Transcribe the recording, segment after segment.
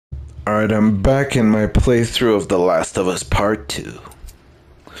Alright, I'm back in my playthrough of The Last of Us Part 2.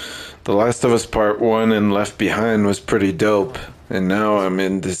 The Last of Us Part 1 and Left Behind was pretty dope, and now I'm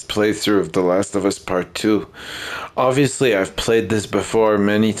in this playthrough of The Last of Us Part 2. Obviously, I've played this before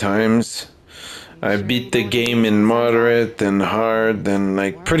many times. I beat the game in moderate and hard and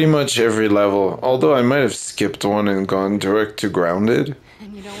like pretty much every level, although I might have skipped one and gone direct to grounded.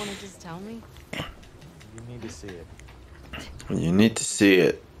 And you don't want to just tell me? You need to see it. You need to see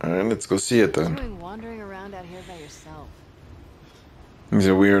it. Alright, let's go see it What are then. you doing wandering around out here by yourself? He's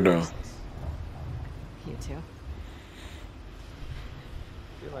a weirdo. You too? I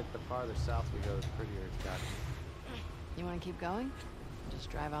feel like the farther south we go, the prettier it's gotten. You want to keep going?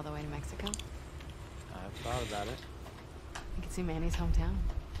 Just drive all the way to Mexico? I've thought about it. You can see Manny's hometown.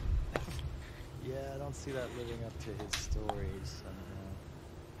 Yeah, I don't see that living up to his stories.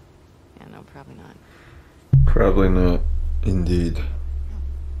 Yeah, no, probably not. Probably not. Indeed.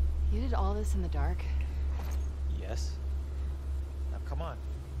 You did all this in the dark? Yes. Now come on.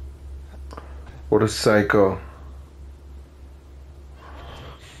 What a psycho.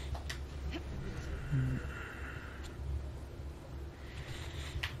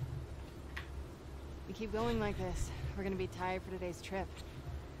 We keep going like this, we're gonna be tired for today's trip.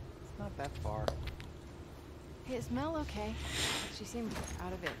 It's not that far. Hey, is Mel okay? She seemed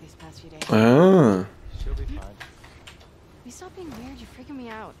out of it these past few days. Ah. She'll be fine. You stop being weird, you're freaking me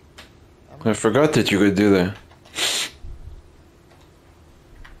out. I forgot that you could do that.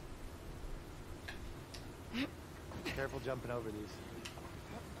 Careful jumping over these.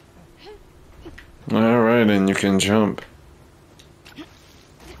 Alright, and you can jump. Are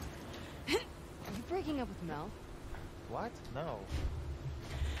you breaking up with Mel? What? No.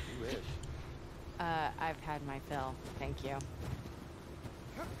 You wish. I've had my fill, thank you.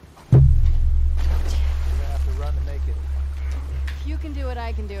 You're gonna have to run to make it. If you can do it,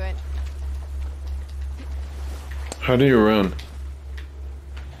 I can do it. How do you run?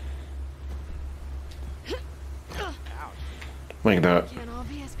 Like that. Can't all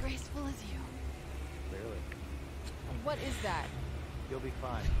be as graceful as you. Clearly. What is that? You'll be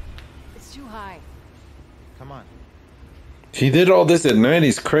fine. It's too high. Come on. He did all this at night,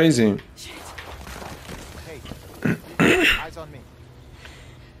 he's crazy. Shit. Hey. Eyes on me.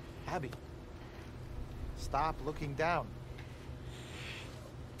 Abby. Stop looking down.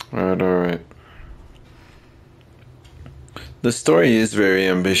 Alright. The story is very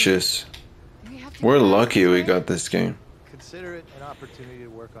ambitious. We have to We're go back lucky this we way? got this game. Consider it an opportunity to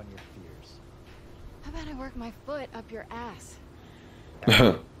work on your fears. How about I work my foot up your ass?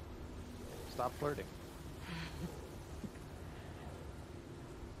 Stop flirting.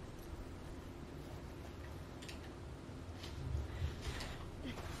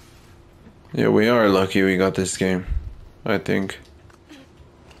 Yeah, we are lucky we got this game, I think.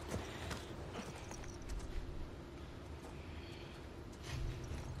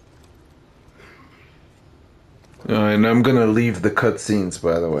 And I'm gonna leave the cutscenes,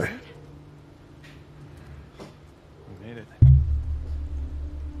 by the way. We made it.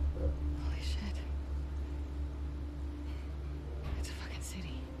 Holy shit. It's a fucking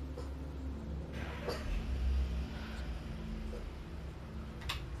city.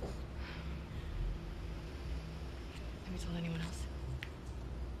 Have you told anyone else?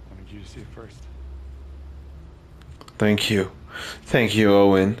 I wanted you to see it first. Thank you. Thank you,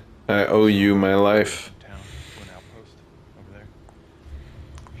 Owen. I owe you my life. Town to an outpost over there.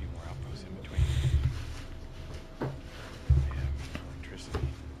 A few more outposts in between. They have electricity.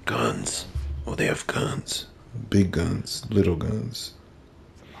 Guns. Oh, they have guns. Big guns, little guns.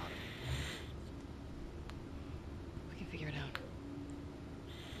 It's a lot of We can figure it out.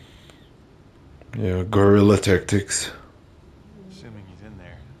 Yeah, guerrilla tactics. Assuming he's in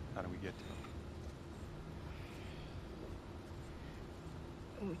there, how do we get to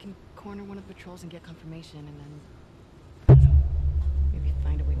him? We can corner one of the patrols and get confirmation, and then I don't know, maybe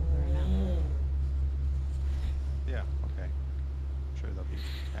find a way to lure him out. Yeah, okay. I'm sure they'll be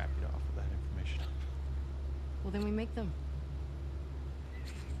happy to offer that information up. Well, then we make them.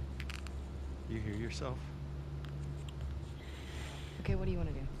 You hear yourself? Okay, what do you want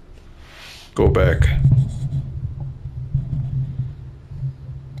to do? Go back.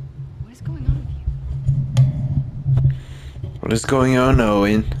 What is going on with you? What is going on,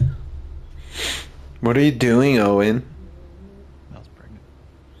 Owen? What are you doing, Owen? Mel's pregnant.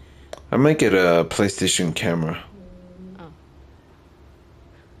 I might get a PlayStation camera. Oh.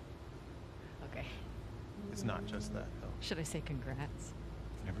 Okay. It's not just that, though. Should I say congrats?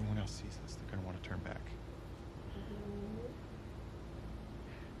 When everyone else sees us, they're gonna want to turn back.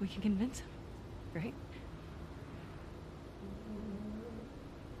 We can convince him, right?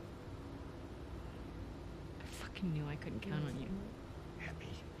 fucking knew I couldn't count on you. Abby,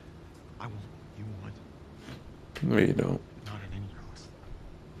 I want what you want, No, you don't. not at any cost.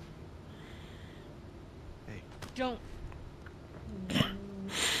 Hey, Don't.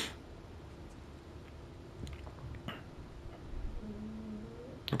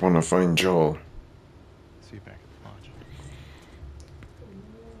 I want to find Joel. see you back at the lodge.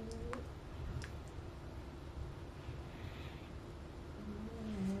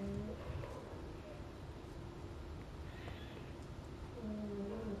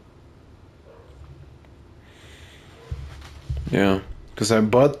 Yeah, because I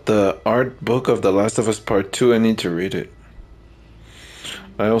bought the art book of The Last of Us Part 2. I need to read it.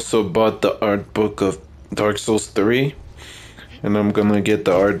 I also bought the art book of Dark Souls 3. And I'm gonna get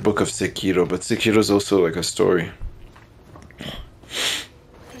the art book of Sekiro, but Sekiro's also like a story. I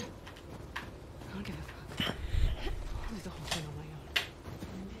don't give a fuck. I'll do the whole thing on my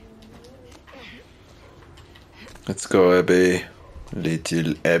own. Let's go, Abby.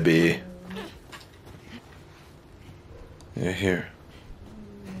 Little Abby. You're here.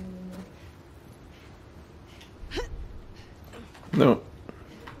 No.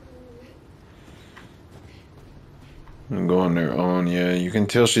 And go on their own, yeah. You can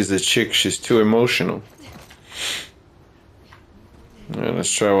tell she's a chick. She's too emotional. Alright, let's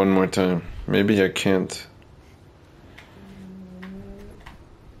try one more time. Maybe I can't.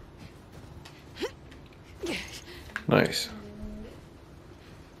 Nice.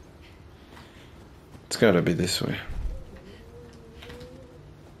 It's gotta be this way.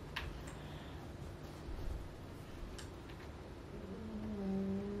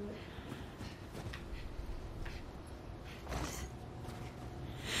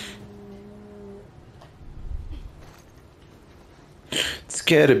 It's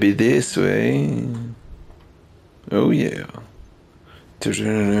gotta be this way. Oh yeah.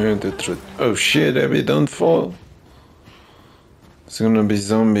 Oh shit, Abby, don't fall. It's gonna be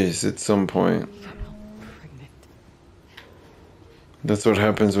zombies at some point. I'm pregnant. That's what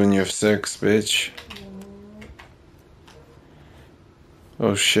happens when you have sex, bitch.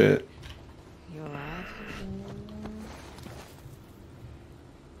 Oh shit. You alive?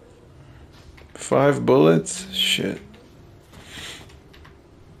 5 bullets? Shit.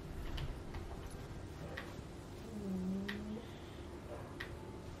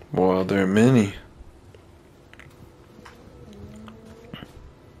 Wow, there are many.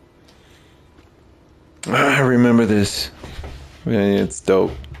 I remember this. Yeah, it's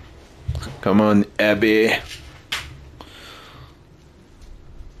dope. Come on, Abby.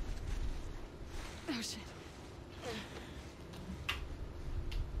 Oh shit.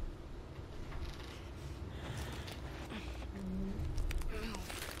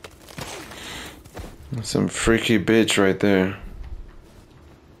 Some freaky bitch right there.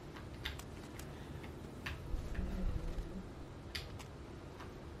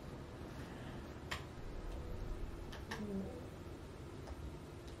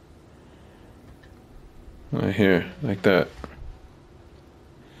 Right here, like that.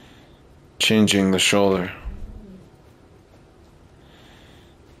 Changing the shoulder.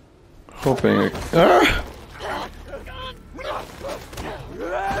 Hoping it. Ah!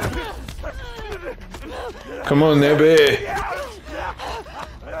 Come on, Nebby!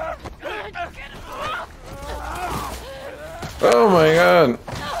 Oh my god!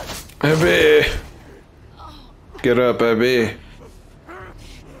 Abby! Get up, Abby!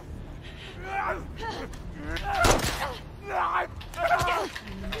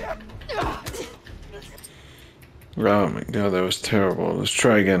 Oh my god, that was terrible. Let's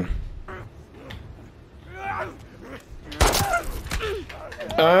try again.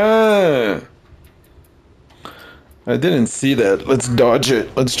 Ah! I didn't see that. Let's dodge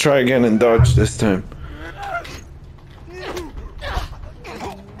it. Let's try again and dodge this time.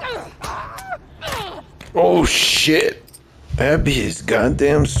 Oh shit! Abby is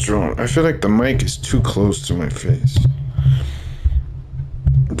goddamn strong. I feel like the mic is too close to my face.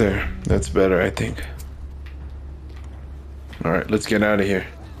 There, that's better, I think. Alright, let's get out of here.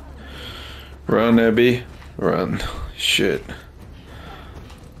 Run, Abby. Run. Shit.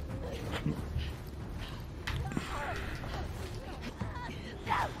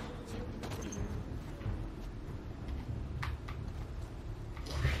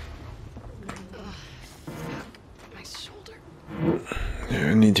 My shoulder.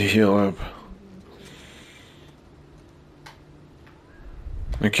 Yeah, I need to heal up.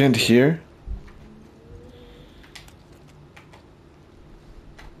 I can't hear?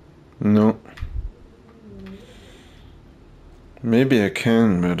 No. Maybe I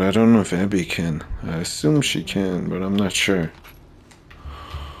can, but I don't know if Abby can. I assume she can, but I'm not sure.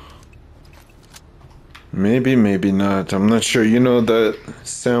 Maybe, maybe not. I'm not sure. You know that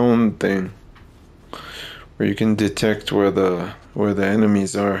sound thing where you can detect where the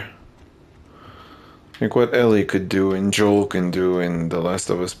enemies are. Like what Ellie could do and Joel can do in The Last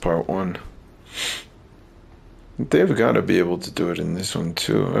of Us Part 1. They've got to be able to do it in this one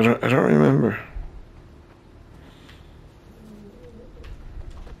too. I don't remember.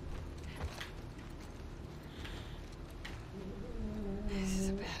 This is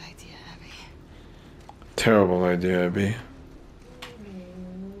a bad idea, Abby. Terrible idea, Abby.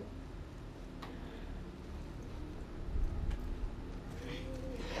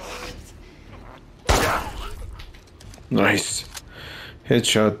 Nice.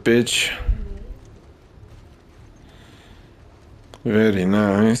 Headshot, bitch. Very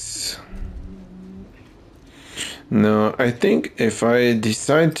nice. No, I think if I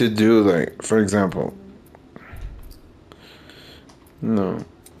decide to do, like, for example, no,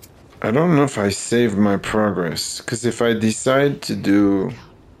 I don't know if I save my progress, because if I decide to do,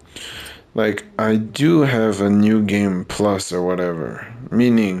 like, I do have a new game plus or whatever,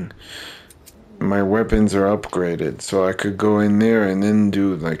 meaning my weapons are upgraded, so I could go in there and then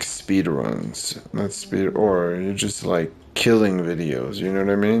do, like, speed runs. Not speed, or you're just, like, killing videos, you know what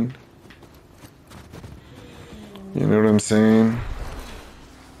I mean? You know what I'm saying?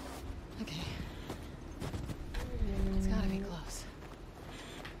 Okay. It's gotta be close.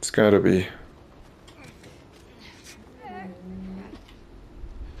 It's gotta be.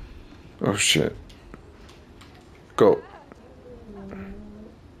 Oh shit. Go.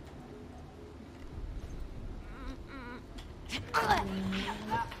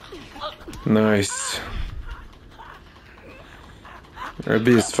 Nice.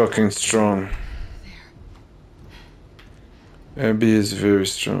 Abby is fucking strong. Abby is very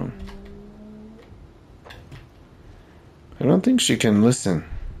strong. I don't think she can listen.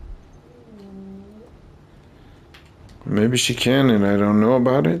 Maybe she can and I don't know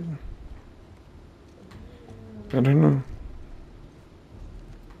about it. I don't know.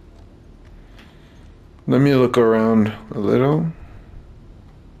 Let me look around a little.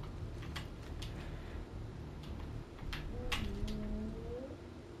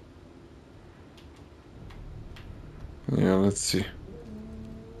 Yeah, let's see.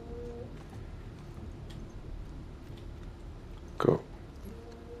 Go.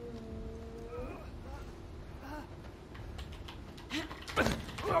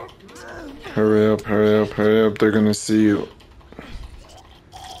 Hurry up, hurry up, hurry up. They're gonna see you.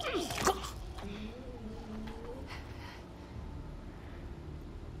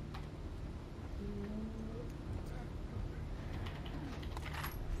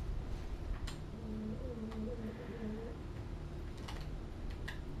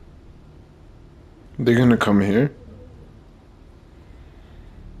 They're gonna come here?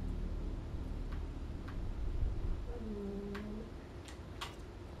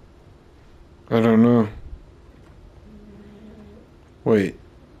 I don't know. Wait.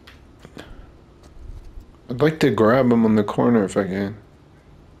 I'd like to grab him on the corner if I can.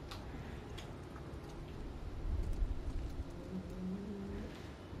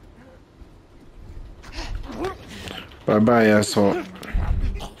 Bye-bye, asshole.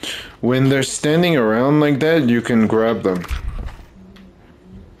 When they're standing around like that, you can grab them.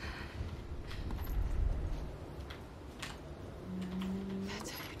 That's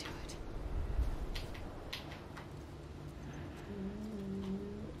how you do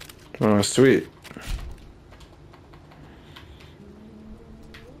it. Oh, sweet.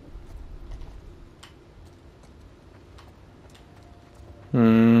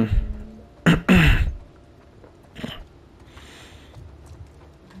 Hmm.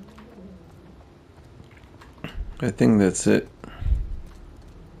 I think that's it.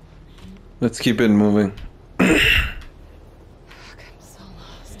 Let's keep it moving. Fuck, I'm so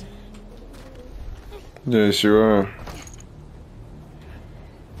lost. Yes, you are.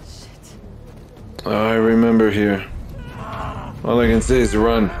 Shit. Oh, I remember here. All I can say is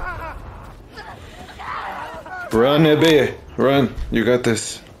run. Run, Abby. Run. You got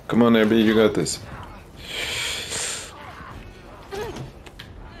this. Come on, Abby. You got this.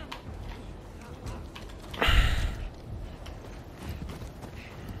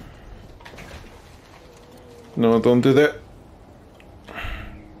 No, don't do that.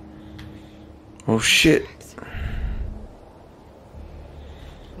 Oh, shit.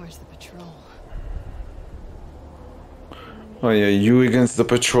 Where's the patrol? Oh, yeah, you against the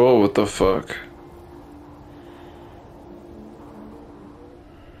patrol. What the fuck?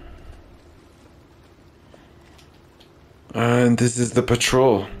 And this is the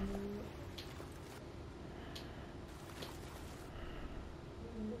patrol.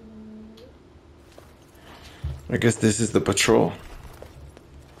 I guess this is the patrol.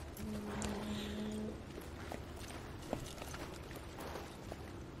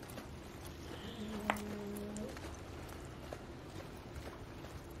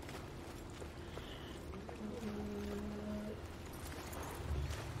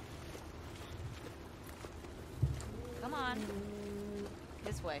 Come on.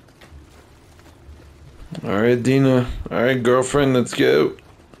 This way. All right, Dina. All right, girlfriend, let's go.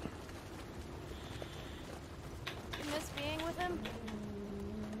 You miss being with him?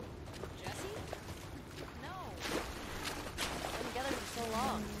 Jesse? No. We've been together for so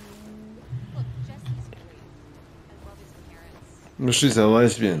long. Look, Jesse's great. I love his parents. Well, she's a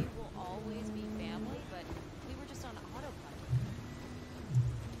lesbian. We will always be family, but we were just on autopilot.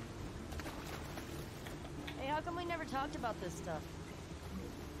 Hey, how come we never talked about this stuff?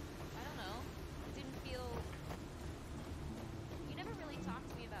 I don't know. It didn't feel... You never really talked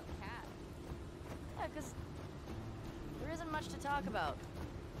to me about Kat. Yeah, because there isn't much to talk about.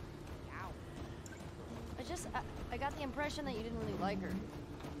 Ow. I got the impression that you didn't really like her.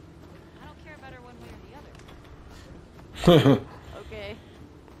 I don't care about her one way or the other. Okay.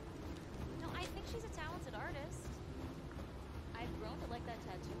 No, I think she's a talented artist. I've grown to like that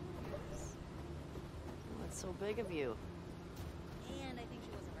tattoo of yours. That's so big of you. And I think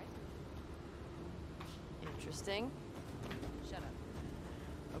she wasn't right. Interesting. Shut up.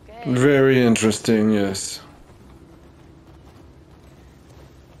 Okay. Very interesting, yes.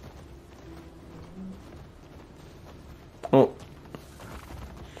 Oh.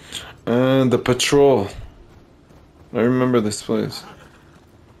 And the patrol. I remember this place.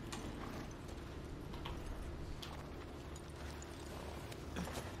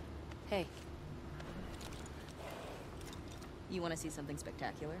 Hey. You want to see something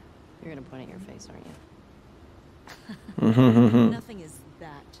spectacular? You're gonna point at your face, aren't you? Nothing is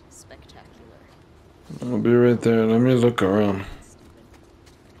that spectacular. I'll be right there. Let me look around.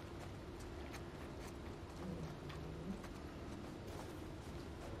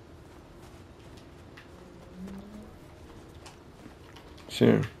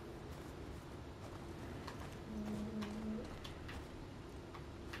 Sure.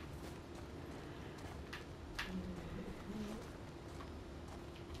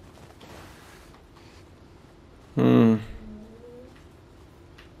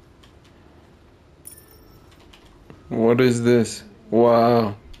 What is this? Wow.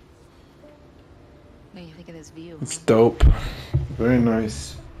 What do you think of this view? It's dope. Very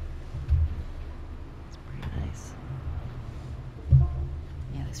nice. It's pretty nice.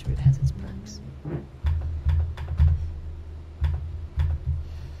 Yeah, this route has its perks.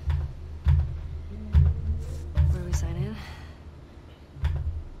 Where do we sign in?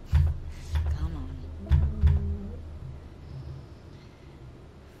 Come on.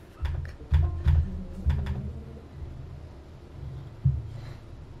 Fuck.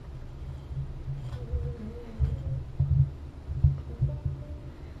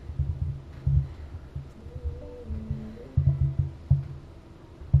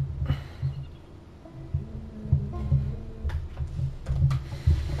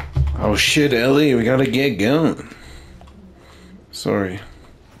 Oh shit, Ellie, we gotta get going. Sorry.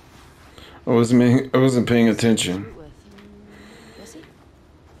 I wasn't paying attention. Route with Jesse?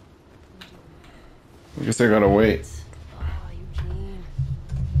 I guess I gotta wait. Oh, Eugene.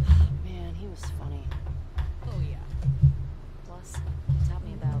 Man, he was funny. Oh, yeah. Plus, he taught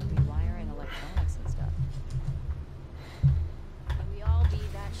me about rewiring electronics and stuff. Can we all be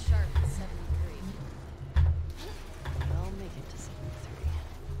that sharp at 73? We'll make it to 73.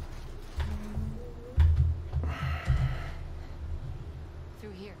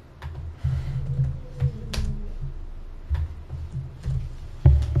 Through here.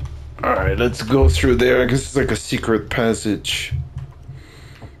 Alright, let's go through there. I guess it's like a secret passage.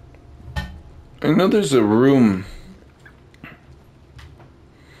 I know there's a room.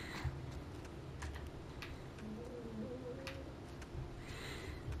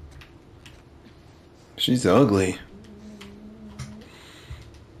 She's ugly.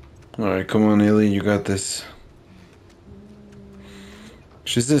 Alright, come on, Ellie, you got this.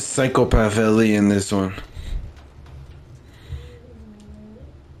 She's this psychopath Ellie in this one.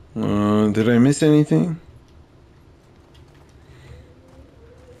 Did I miss anything?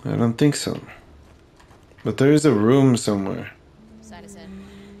 I don't think so. But there is a room somewhere. Sign us in.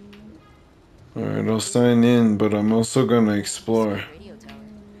 Alright, I'll sign in, but I'm also gonna explore. Radio tower.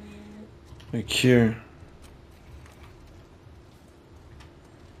 Like here.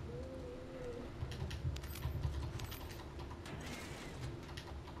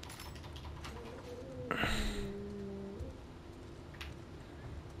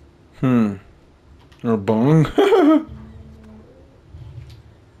 Or bong?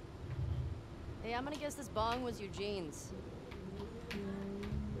 Hey, I'm gonna guess this bong was Eugene's.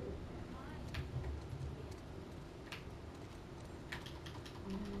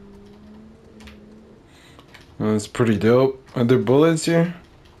 That's pretty dope. Are there bullets here?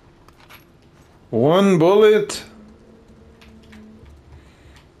 One bullet?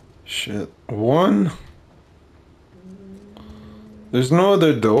 Shit. One? There's no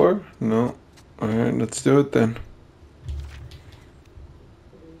other door? No. Alright, let's do it then.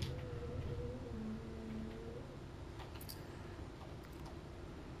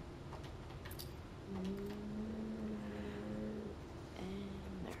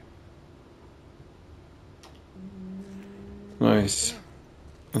 And there. Nice.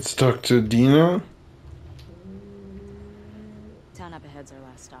 Let's talk to Dina. Town up ahead's our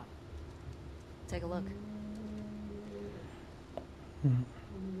last stop. Take a look.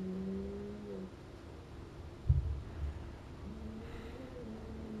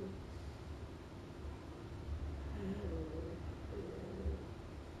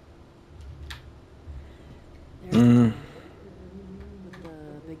 Mm. With the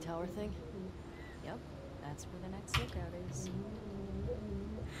big tower thing? Yep, that's where the next lookout is.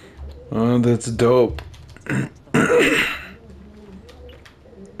 Oh, that's dope. Back to the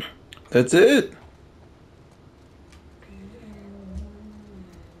That's it.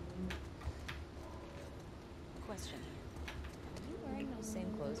 question. Were you wearing those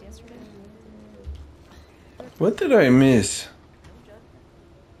same clothes yesterday? What did I miss? No judgment.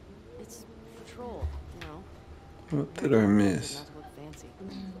 It's patrol, you know. What did I miss? Not to look fancy.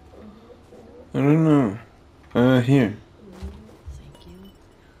 I don't know. Here. Thank you.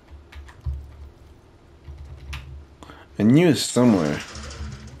 I knew it somewhere.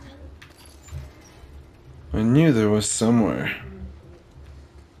 I knew there was somewhere.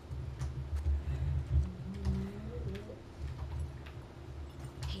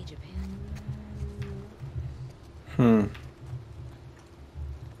 Hey, Japan. Hmm.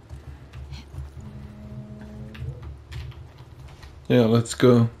 Yeah, let's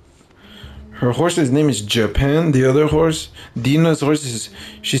go. Her horse's name is Japan. The other horse, Dina's horse is.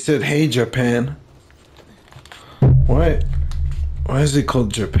 She said, "Hey, Japan." Why? Why is it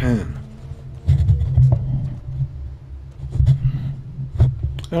called Japan?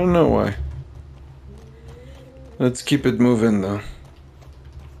 I don't know why. Let's keep it moving though.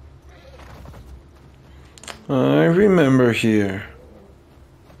 I remember here.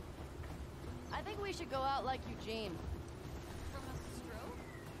 I think we should go out like Eugene. From a stroke?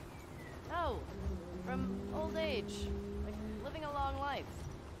 No, from old age. Like living a long life.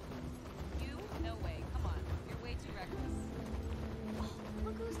 You? No way. Come on. You're way too reckless.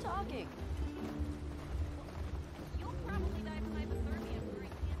 Look who's talking. You'll probably die from hypothermia before you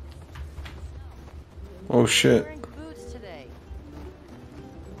can't snow. Oh shit. Wearing boots today.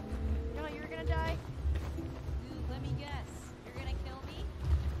 You know you're gonna die? Dude, let me guess. You're gonna kill me?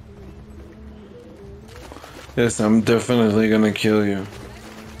 Yes, I'm definitely gonna kill you.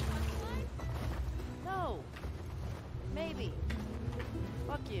 No. Maybe.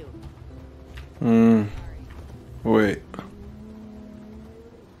 Fuck you. Hmm. Wait.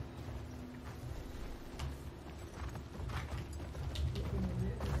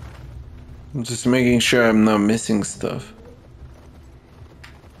 I'm just making sure I'm not missing stuff.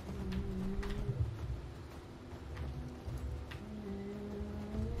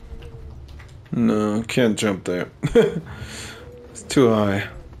 No, can't jump there. It's too high.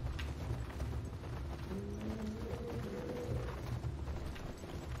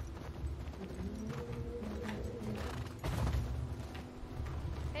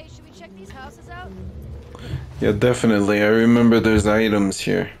 Hey, should we check these houses out? Yeah, definitely. I remember there's items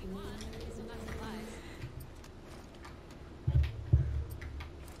here. If you want. I still got supplies.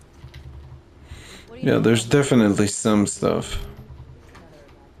 What do you Yeah, know there's about them? definitely some stuff.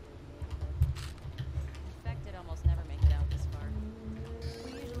 Infected almost never make it out this far.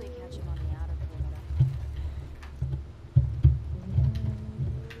 We usually catch them on the outer perimeter.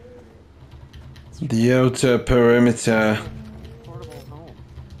 The outer perimeter. Portable home.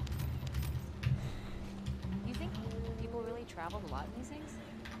 You think people really traveled a lot in these things?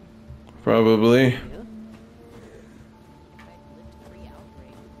 Probably. You? If I lived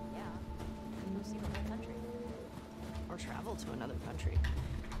pre-outbreak, yeah. Go see the whole country. Or travel to another country.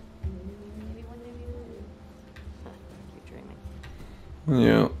 Maybe one day we will. Keep dreaming.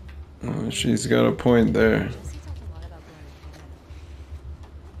 Yeah. She's got a point there. Jesse talked a lot about going to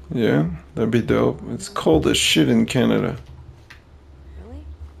Canada. Yeah, that'd be dope. It's cold as shit in Canada. Really?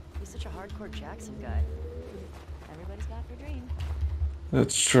 He's such a hardcore Jackson guy. Everybody's got their dream.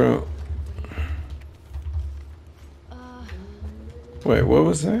 That's true. What do you think? Wait, what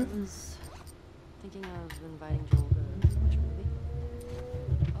was that? I was thinking of inviting Joel to watch a movie.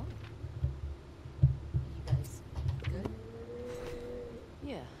 Oh. You guys good?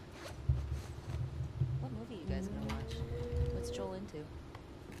 Yeah. What movie you guys gonna watch? What's Joel into?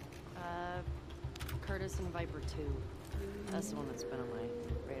 Curtis and Viper 2. That's the one that's been on my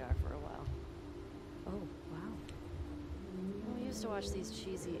radar for a while. Oh, wow. We used to watch these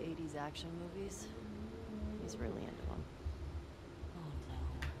cheesy 80s action movies. He's really into them. Oh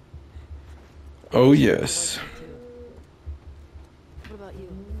no. Oh, yes. What about you?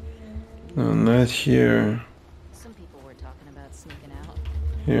 No, not here. Some people were talking about sneaking out,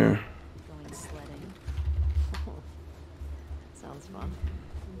 Here. going sledding. Sounds fun.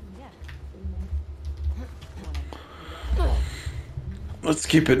 Yeah. Let's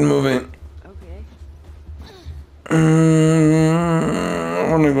keep it moving. Okay. I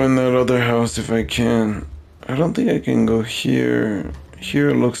want to go in that other house if I can. I don't think I can go here. Here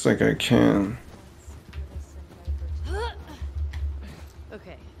it looks like I can.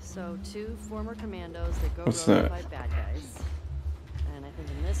 Okay, so 2 former commandos that go What's rogue that? and fight bad guys. And I think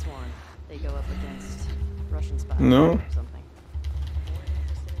in this one, they go up against Russian spies No? or something. More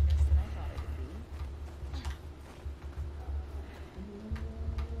interested in this than I thought it would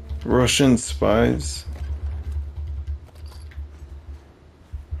be. Russian spies.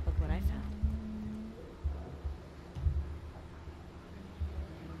 Look what I found.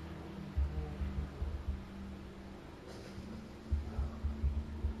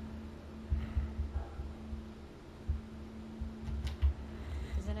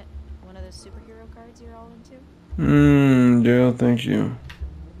 Isn't it one of those superhero cards you're all into? Yeah, thank you.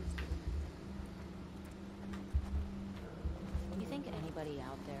 You think anybody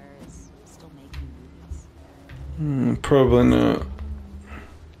out there is still making movies? Probably not. How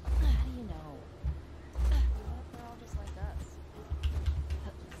do you know? What if they're all just like us?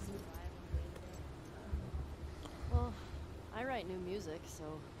 Well, I write new music, so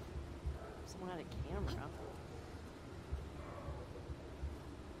if someone had a camera.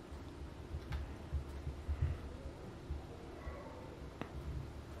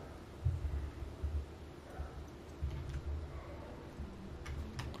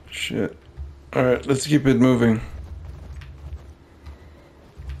 Shit. Alright, let's keep it moving.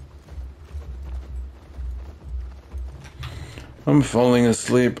 I'm falling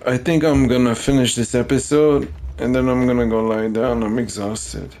asleep. I think I'm gonna finish this episode and then I'm gonna go lie down. I'm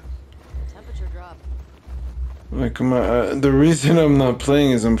exhausted. Temperature drop. Like the reason I'm not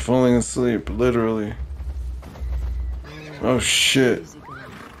playing is I'm falling asleep, literally. Oh shit. Easy going.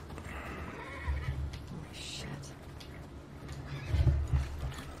 Holy shit.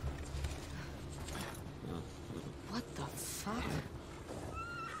 What the fuck?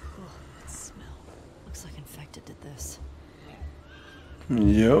 Oh, that smell. Looks like infected did this.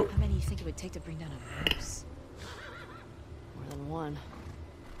 Yep. How many do you think it would take to bring down a moose? More than one.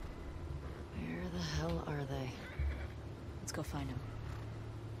 Where the hell are they? Let's go find him.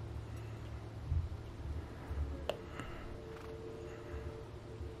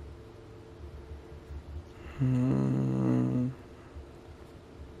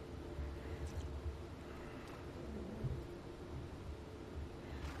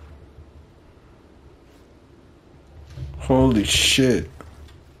 Holy shit.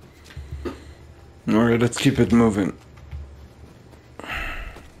 Alright, let's keep it moving.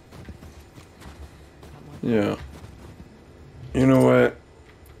 Yeah. You know what?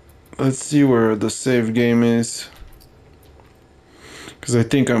 Let's see where the save game is. Because I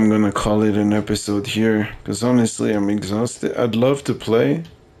think I'm gonna call it an episode here. Because honestly, I'm exhausted. I'd love to play.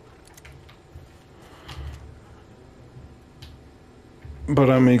 But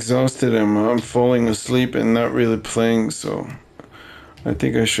I'm exhausted and I'm falling asleep and not really playing, so I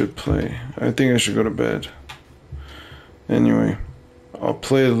think I should play. I think I should go to bed. Anyway, I'll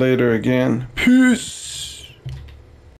play it later again. Peace!